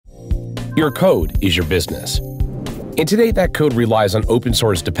Your code is your business. And today that code relies on open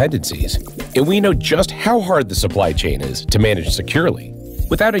source dependencies, and we know just how hard the supply chain is to manage securely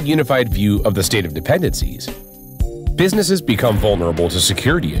without a unified view of the state of dependencies. Businesses become vulnerable to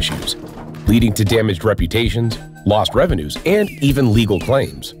security issues, leading to damaged reputations, lost revenues, and even legal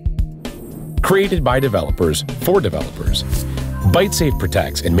claims. Created by developers for developers, Bytesafe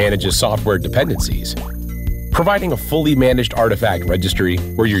protects and manages software dependencies, providing a fully managed artifact registry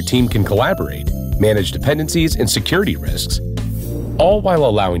where your team can collaborate, manage dependencies and security risks, all while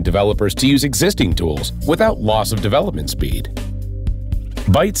allowing developers to use existing tools without loss of development speed.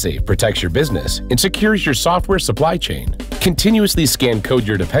 Bytesafe protects your business and secures your software supply chain. Continuously scan code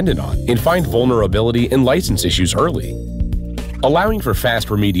you're dependent on and find vulnerability and license issues early, allowing for fast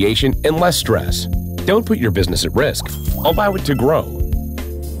remediation and less stress. Don't put your business at risk. Allow it to grow.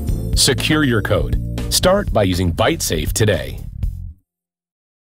 Secure your code. Start by using Bytesafe today.